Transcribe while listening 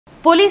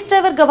Police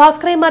driver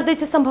ഗവാസ്കറെ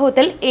മർദ്ദിച്ച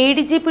സംഭവത്തിൽ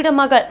എഡിജിപിയുടെ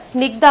മകൾ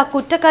സ്നിഗ്ധ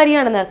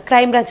കുറ്റക്കാരിയാണെന്ന്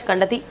ക്രൈംബ്രാഞ്ച്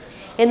കണ്ടെത്തി.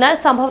 എന്നാൽ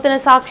സംഭവത്തിന്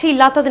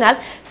സാക്ഷിയില്ലാത്തതിനാൽ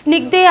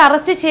സ്നിഗ്ധയെ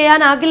അറസ്റ്റ്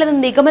ചെയ്യാനാകില്ലെന്ന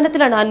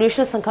നിഗമനത്തിലാണ്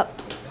അന്വേഷണ സംഘം.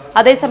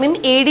 അതേസമയം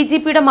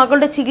എഡിജിപിയുടെ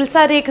മകളുടെ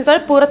ചികിത്സാ രേഖകൾ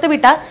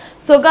പുറത്തുവിട്ട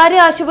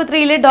സ്വകാര്യ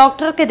ആശുപത്രിയിലെ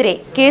ഡോക്ടർക്കെതിരെ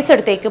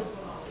കേസെടുത്തേക്കും.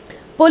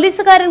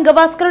 പോലീസുകാരൻ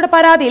ഗവാസ്കറുടെ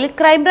പരാതിയിൽ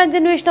ക്രൈംബ്രാഞ്ച്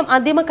അന്വേഷണം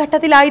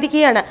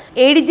അന്തിമഘട്ടത്തിലായിരിക്കെയാണ്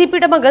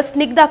എഡിജിപിയുടെ മകൾ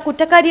സ്നിഗ്ധ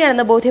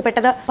കുറ്റക്കാരിയാണെന്ന്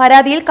ബോധ്യപ്പെട്ടത്.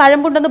 പരാതിയിൽ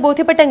കഴമ്പുണ്ടെന്ന്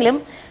ബോധ്യപ്പെട്ടെങ്കിലും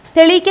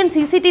തെളിയിക്കാൻ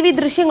CCTV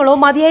ദൃശ്യങ്ങളോ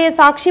മതിയായ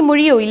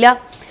സാക്ഷിമൊഴിയോ ഇല്ല.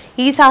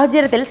 ഈ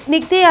സാഹചര്യത്തിൽ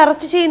സ്നിഗ്ധയെ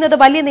അറസ്റ്റ് ചെയ്യുന്നത്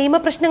വലിയ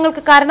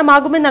നിയമപ്രശ്നങ്ങൾക്ക്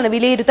കാരണമാകുമെന്നാണ്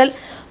വിലയിരുത്തൽ.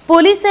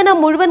 പോലീസ് സേന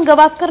മുഴുവൻ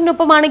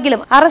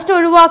ഗവാസ്കറിനൊപ്പമാണെങ്കിലും അറസ്റ്റ്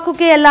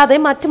ഒഴിവാക്കുകയല്ലാതെ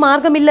മറ്റു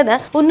മാർഗമില്ലെന്ന്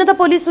ഉന്നത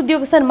പോലീസ്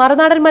ഉദ്യോഗസ്ഥൻ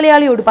മറുനാടൻ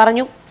മലയാളിയോട്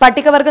പറഞ്ഞു.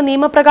 പട്ടികവർഗ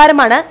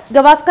നിയമപ്രകാരമാണ്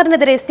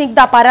ഗവാസ്കറിനെതിരെ സ്നിഗ്ധ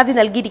പരാതി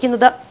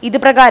നൽകിയിരിക്കുന്നത്. ഇത്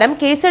പ്രകാരം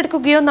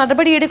കേസെടുക്കുകയോ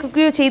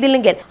നടപടിയെടുക്കുകയോ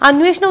ചെയ്തില്ലെങ്കിൽ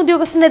അന്വേഷണ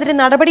ഉദ്യോഗസ്ഥനെതിരെ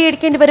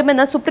നടപടിയെടുക്കേണ്ടി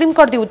വരുമെന്ന് സുപ്രീം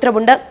കോടതി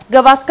ഉത്തരവുണ്ട്.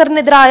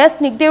 ഗവാസ്കറിനെതിരായ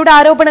സ്നിഗ്ധയുടെ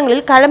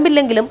ആരോപണങ്ങളിൽ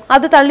കഴമ്പില്ലെങ്കിലും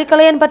അത്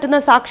തള്ളിക്കളയാൻ പറ്റുന്ന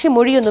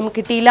സാക്ഷിമൊഴിയൊന്നും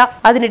കിട്ടിയില്ല.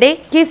 അതിനിടെ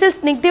കേസിൽ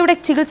സ്നിഗ്ധയുടെ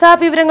ചികിത്സാ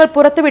വിവരങ്ങൾ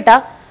പുറത്തുവിട്ട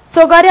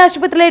സ്വകാര്യ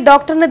ആശുപത്രിയിലെ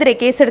ഡോക്ടറിനെതിരെ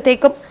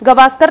കേസെടുത്തേക്കും.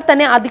 ഗവാസ്കർ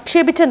തന്നെ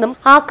അധിക്ഷേപിച്ചെന്നും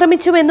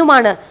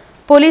ആക്രമിച്ചുവെന്നുമാണ്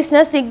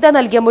പോലീസിന് സ്നിഗ്ധ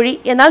നൽകിയ മൊഴി.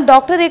 എന്നാൽ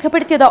ഡോക്ടർ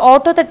രേഖപ്പെടുത്തിയത്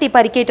ഓട്ടോ തട്ടി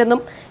പരിക്കേറ്റെന്നും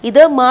ഇത്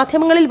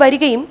മാധ്യമങ്ങളിൽ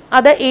വരികയും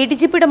അത്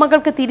എഡിജിപിയുടെ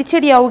മകൾക്ക്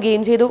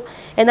തിരിച്ചടിയാവുകയും ചെയ്തു.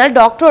 എന്നാൽ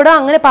ഡോക്ടറോട്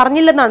അങ്ങനെ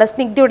പറഞ്ഞില്ലെന്നാണ്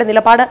സ്നിഗ്ധയുടെ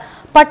നിലപാട്.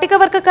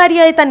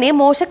 പട്ടികവർഗക്കാരിയായി തന്നെ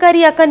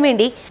മോശക്കാരിയാക്കാൻ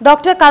വേണ്ടി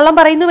ഡോക്ടർ കള്ളം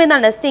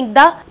പറയുന്നുവെന്നാണ് സ്നിഗ്ധ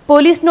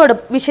പോലീസിനോട്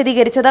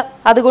വിശദീകരിച്ചത്.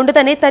 അതുകൊണ്ട്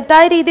തന്നെ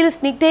തെറ്റായ രീതിയിൽ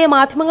സ്നിഗ്ധയെ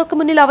മാധ്യമങ്ങൾക്ക്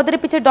മുന്നിൽ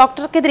അവതരിപ്പിച്ച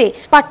ഡോക്ടർക്കെതിരെ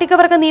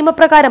പട്ടികവർഗ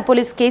നിയമപ്രകാരം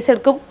പോലീസ്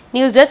കേസെടുക്കും.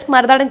 ന്യൂസ് ഡെസ്ക്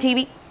മറുനാടൻ TV.